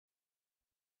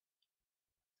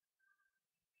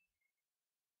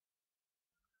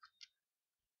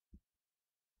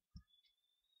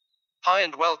Hi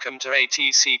and welcome to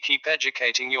ATC Keep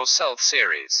Educating Yourself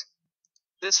series.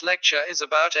 This lecture is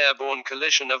about airborne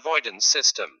collision avoidance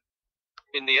system.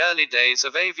 In the early days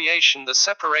of aviation, the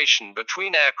separation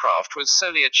between aircraft was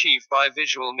solely achieved by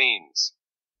visual means.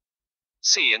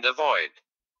 See and avoid.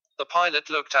 The pilot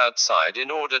looked outside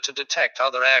in order to detect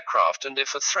other aircraft, and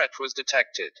if a threat was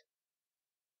detected,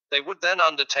 they would then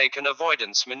undertake an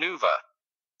avoidance maneuver.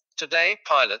 Today,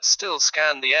 pilots still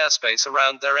scan the airspace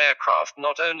around their aircraft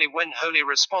not only when wholly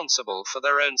responsible for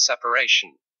their own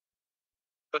separation,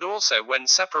 but also when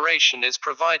separation is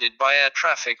provided by air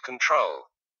traffic control.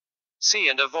 See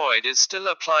and avoid is still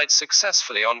applied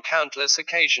successfully on countless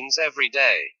occasions every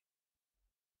day.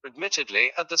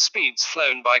 Admittedly, at the speeds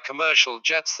flown by commercial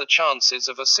jets, the chances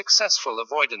of a successful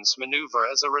avoidance maneuver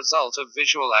as a result of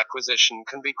visual acquisition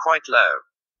can be quite low.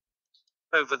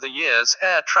 Over the years,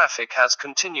 air traffic has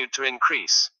continued to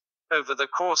increase. Over the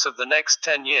course of the next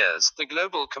 10 years, the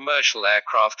global commercial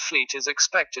aircraft fleet is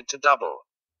expected to double.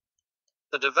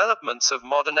 The developments of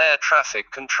modern air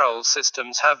traffic control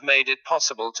systems have made it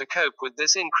possible to cope with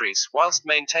this increase whilst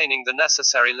maintaining the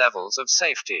necessary levels of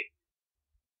safety.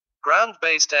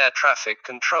 Ground-based air traffic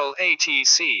control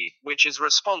 (ATC), which is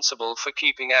responsible for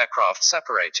keeping aircraft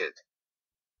separated.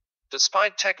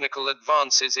 Despite technical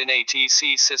advances in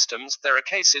ATC systems, there are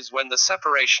cases when the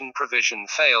separation provision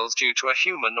fails due to a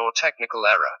human or technical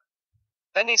error.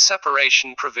 Any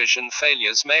separation provision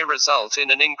failures may result in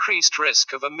an increased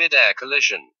risk of a mid-air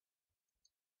collision.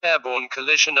 Airborne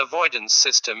collision avoidance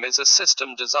system is a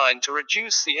system designed to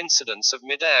reduce the incidence of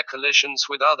mid-air collisions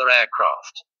with other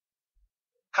aircraft.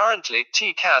 Currently,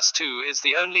 TCAS II is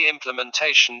the only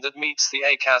implementation that meets the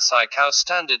ACAS-I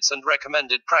standards and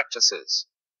recommended practices.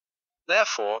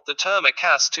 Therefore, the term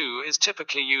ACAS II is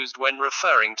typically used when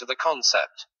referring to the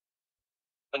concept,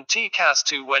 and TCAS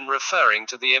II when referring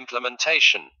to the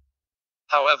implementation.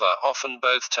 However, often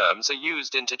both terms are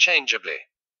used interchangeably.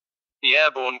 The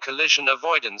airborne collision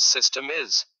avoidance system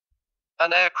is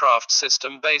an aircraft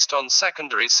system based on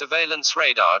secondary surveillance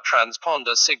radar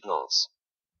transponder signals,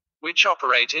 which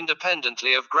operate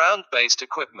independently of ground-based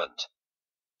equipment,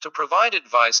 to provide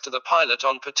advice to the pilot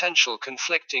on potential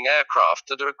conflicting aircraft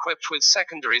that are equipped with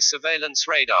secondary surveillance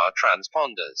radar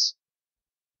transponders.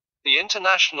 The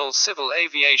International Civil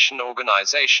Aviation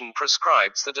Organization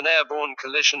prescribes that an airborne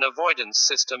collision avoidance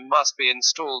system must be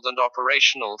installed and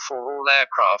operational for all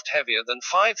aircraft heavier than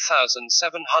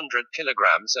 5,700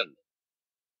 kilograms and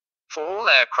for all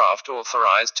aircraft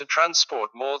authorized to transport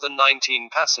more than 19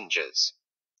 passengers.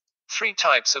 3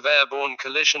 types of airborne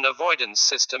collision avoidance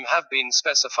system have been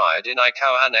specified in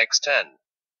ICAO Annex 10.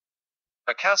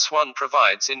 ACAS-I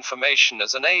provides information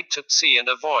as an aid to see and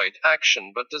avoid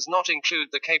action but does not include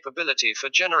the capability for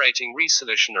generating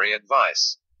resolutionary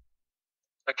advice.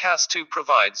 ACAS-II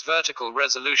provides vertical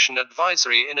resolution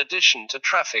advisory in addition to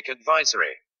traffic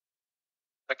advisory.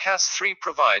 ACAS-III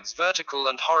provides vertical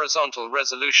and horizontal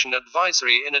resolution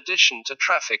advisory in addition to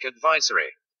traffic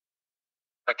advisory.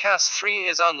 ACAS-III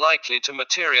is unlikely to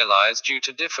materialize due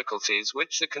to difficulties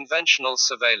which the conventional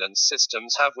surveillance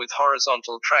systems have with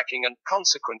horizontal tracking and,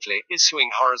 consequently, issuing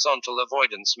horizontal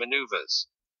avoidance maneuvers.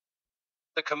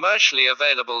 The commercially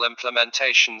available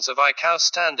implementations of ICAO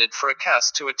standard for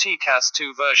ACAS-II are TCAS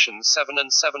II version 7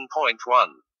 and 7.1.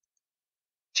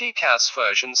 TCAS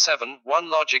version 7.1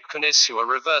 logic can issue a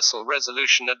reversal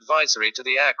resolution advisory to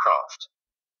the aircraft,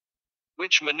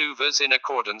 which maneuvers in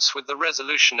accordance with the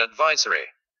resolution advisory.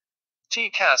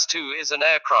 TCAS II is an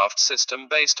aircraft system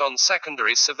based on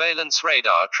secondary surveillance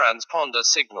radar transponder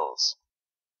signals.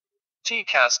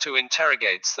 TCAS II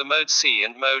interrogates the Mode C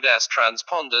and Mode S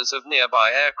transponders of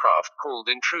nearby aircraft called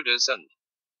intruders and,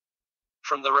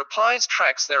 from the replies,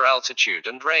 tracks their altitude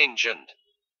and range and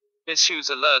issues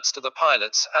alerts to the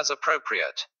pilots as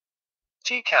appropriate.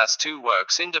 TCAS II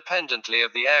works independently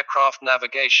of the aircraft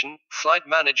navigation, flight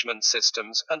management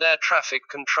systems, and air traffic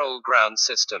control ground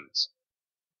systems.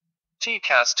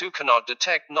 TCAS II cannot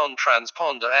detect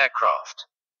non-transponder aircraft.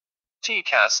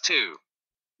 TCAS II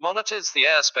monitors the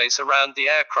airspace around the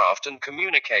aircraft and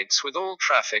communicates with all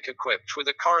traffic equipped with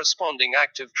a corresponding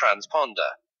active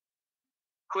transponder.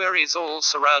 Queries all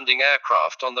surrounding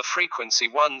aircraft on the frequency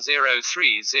 1030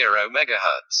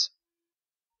 MHz.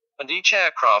 And each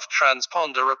aircraft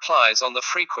transponder replies on the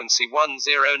frequency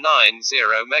 1090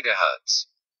 MHz.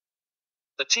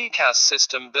 The TCAS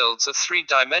system builds a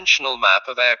 3-dimensional map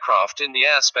of aircraft in the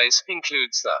airspace,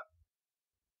 includes the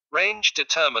range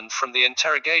determined from the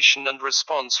interrogation and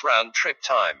response round-trip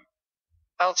time,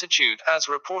 altitude, as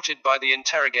reported by the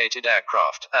interrogated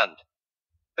aircraft, and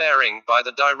bearing by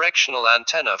the directional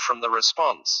antenna from the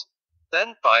response.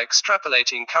 Then, by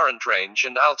extrapolating current range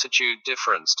and altitude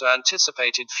difference to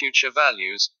anticipated future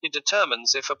values, it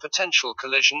determines if a potential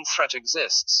collision threat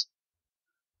exists.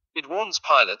 It warns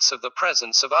pilots of the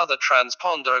presence of other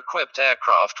transponder-equipped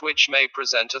aircraft which may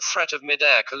present a threat of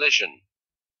mid-air collision.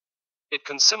 It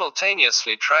can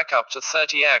simultaneously track up to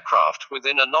 30 aircraft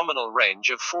within a nominal range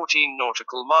of 14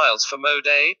 nautical miles for Mode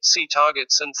A, C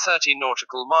targets and 30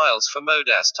 nautical miles for Mode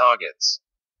S targets.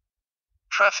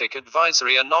 Traffic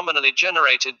advisory are nominally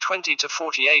generated 20 to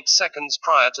 48 seconds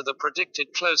prior to the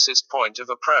predicted closest point of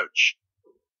approach.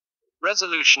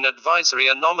 Resolution advisory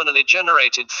are nominally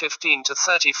generated 15 to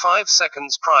 35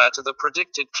 seconds prior to the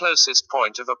predicted closest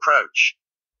point of approach.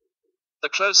 The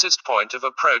closest point of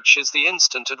approach is the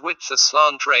instant at which the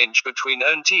slant range between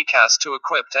own TCAS II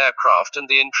equipped aircraft and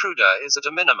the intruder is at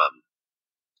a minimum.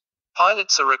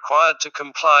 Pilots are required to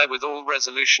comply with all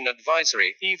resolution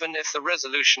advisory, even if the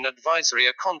resolution advisory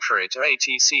are contrary to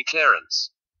ATC clearance.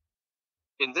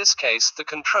 In this case, the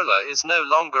controller is no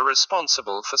longer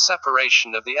responsible for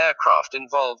separation of the aircraft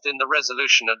involved in the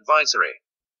resolution advisory.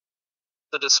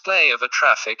 The display of a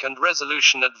traffic and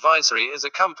resolution advisory is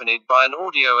accompanied by an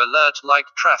audio alert like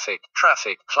traffic,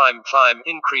 climb,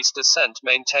 increase descent,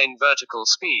 maintain vertical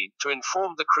speed, to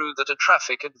inform the crew that a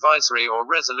traffic advisory or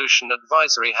resolution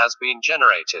advisory has been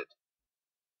generated.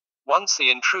 Once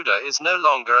the intruder is no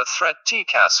longer a threat,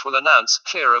 TCAS will announce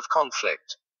clear of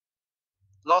conflict.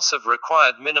 Loss of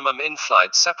required minimum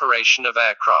in-flight separation of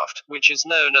aircraft, which is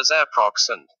known as AIRPROX,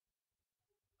 and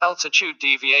altitude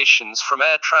deviations from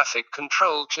air traffic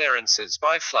control clearances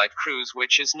by flight crews,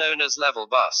 which is known as level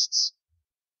busts,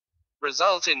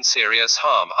 result in serious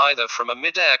harm either from a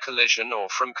mid-air collision or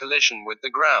from collision with the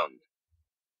ground.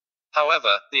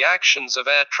 However, the actions of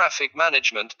air traffic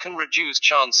management can reduce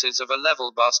chances of a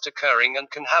level bust occurring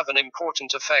and can have an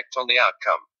important effect on the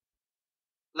outcome.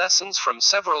 Lessons from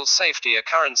several safety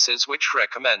occurrences which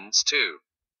recommends to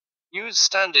use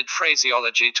standard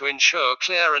phraseology to ensure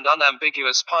clear and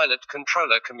unambiguous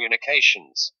pilot-controller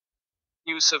communications.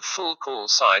 Use of full call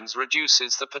signs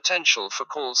reduces the potential for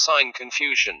call sign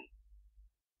confusion.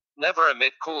 Never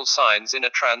omit call signs in a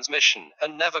transmission,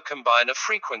 and never combine a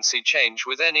frequency change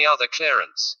with any other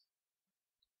clearance.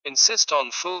 Insist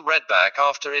on full readback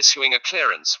after issuing a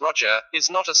clearance Roger is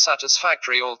not a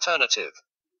satisfactory alternative.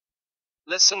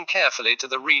 Listen carefully to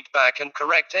the readback and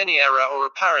correct any error or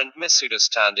apparent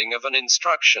misunderstanding of an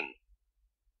instruction.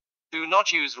 Do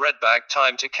not use readback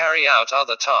time to carry out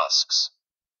other tasks.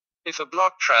 If a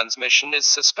blocked transmission is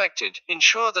suspected,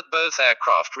 ensure that both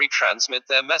aircraft retransmit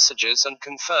their messages and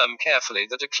confirm carefully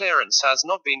that a clearance has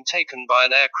not been taken by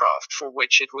an aircraft for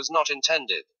which it was not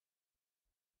intended.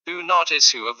 Do not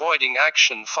issue avoiding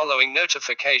action following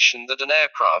notification that an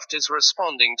aircraft is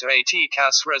responding to a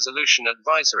TCAS resolution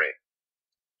advisory.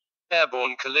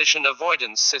 Airborne collision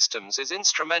avoidance systems is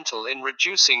instrumental in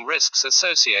reducing risks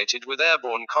associated with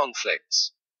airborne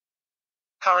conflicts.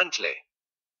 Currently,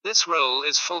 this role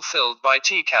is fulfilled by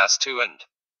TCAS II and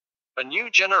a new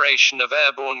generation of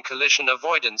airborne collision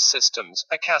avoidance systems,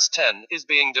 ACAS-X, is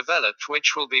being developed,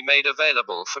 which will be made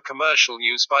available for commercial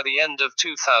use by the end of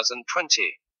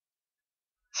 2020.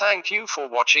 Thank you for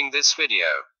watching this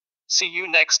video. See you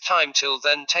next time. Till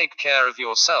then, take care of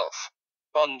yourself.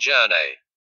 Bon journey.